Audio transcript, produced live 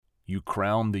You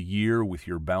crown the year with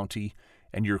your bounty,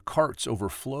 and your carts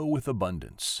overflow with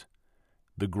abundance.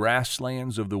 The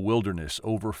grasslands of the wilderness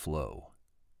overflow.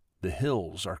 The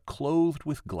hills are clothed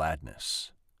with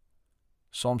gladness.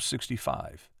 Psalm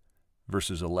 65,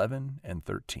 verses 11 and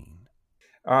 13.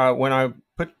 When I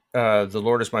put the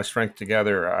Lord is my strength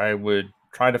together, I would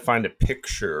try to find a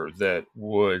picture that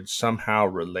would somehow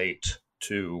relate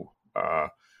to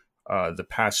the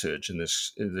passage, in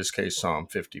this case, Psalm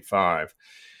 55.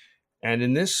 And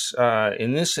in this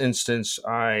instance,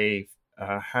 I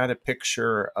had a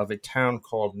picture of a town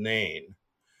called Nain.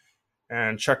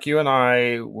 And Chuck, you and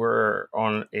I were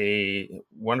on a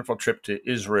wonderful trip to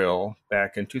Israel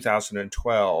back in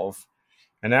 2012.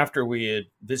 And after we had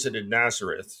visited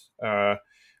Nazareth,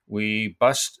 we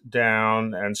bussed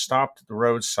down and stopped at the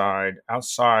roadside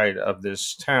outside of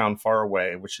this town far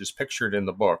away, which is pictured in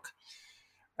the book.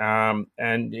 And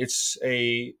it's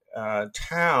a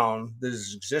town that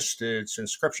has existed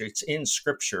since Scripture. It's in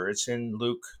Scripture. It's in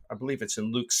Luke. I believe it's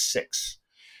in Luke 6,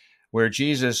 where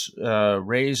Jesus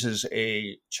raises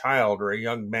a child or a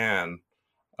young man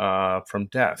from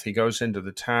death. He goes into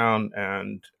the town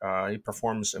and he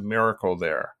performs a miracle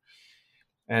there.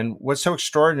 And what's so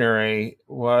extraordinary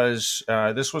was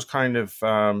this was kind of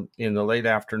in the late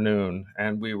afternoon,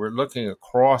 and we were looking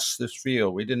across this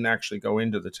field. We didn't actually go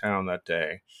into the town that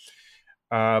day,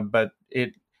 but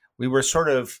it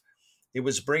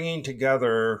was bringing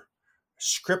together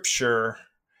Scripture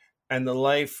and the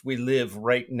life we live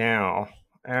right now,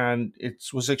 and it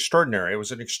was extraordinary. It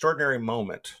was an extraordinary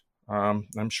moment.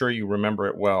 I'm sure you remember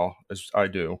it well, as I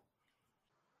do.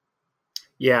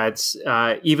 Yeah, it's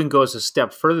even goes a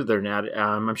step further than that.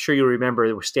 I'm sure you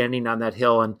remember we're standing on that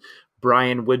hill, and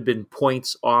Brian Woodbin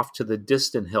points off to the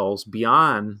distant hills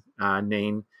beyond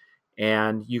Nain,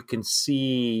 and you can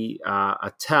see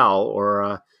a tell or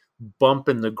a bump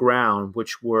in the ground,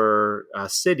 which were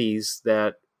cities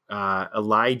that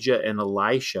Elijah and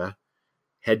Elisha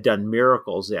had done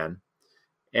miracles in.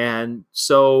 And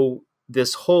so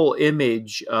this whole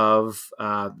image of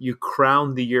you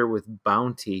crown the year with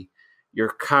bounty, your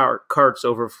carts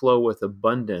overflow with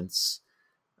abundance,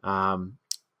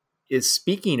 is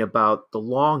speaking about the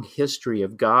long history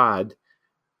of God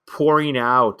pouring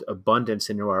out abundance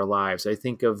into our lives. I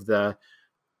think of the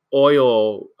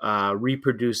oil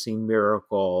reproducing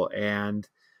miracle and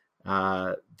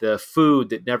the food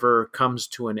that never comes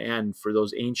to an end for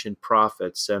those ancient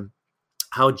prophets, and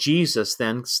how Jesus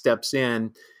then steps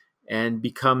in and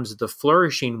becomes the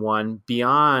flourishing one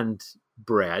beyond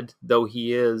bread, though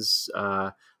he is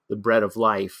the bread of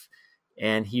life.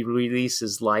 And he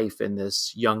releases life in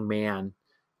this young man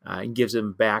and gives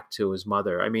him back to his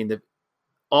mother. I mean,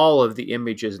 all of the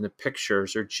images and the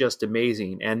pictures are just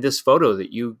amazing. And this photo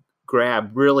that you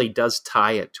grabbed really does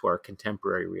tie it to our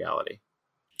contemporary reality.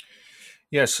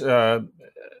 Yes.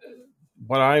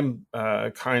 What I'm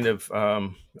kind of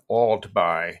awed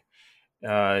by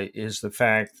is the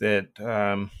fact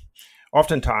that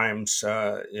oftentimes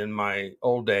in my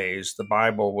old days, the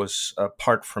Bible was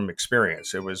apart from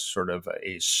experience. It was sort of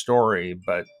a story,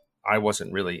 but I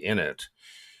wasn't really in it.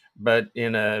 But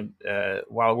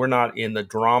while we're not in the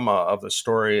drama of the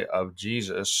story of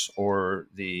Jesus or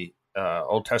the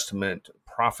Old Testament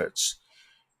prophets,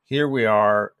 here we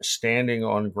are standing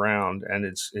on ground, and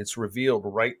it's revealed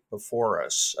right before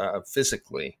us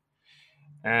physically,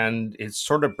 and it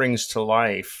sort of brings to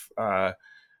life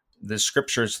the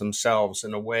Scriptures themselves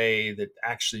in a way that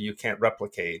actually you can't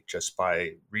replicate just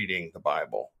by reading the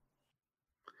Bible.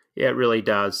 Yeah, it really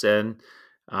does. And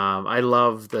I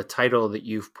love the title that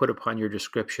you've put upon your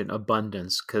description,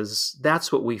 abundance, because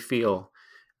that's what we feel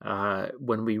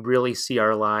when we really see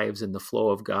our lives in the flow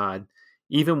of God.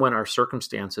 Even when our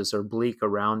circumstances are bleak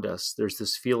around us, there's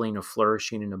this feeling of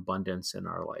flourishing and abundance in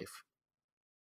our life.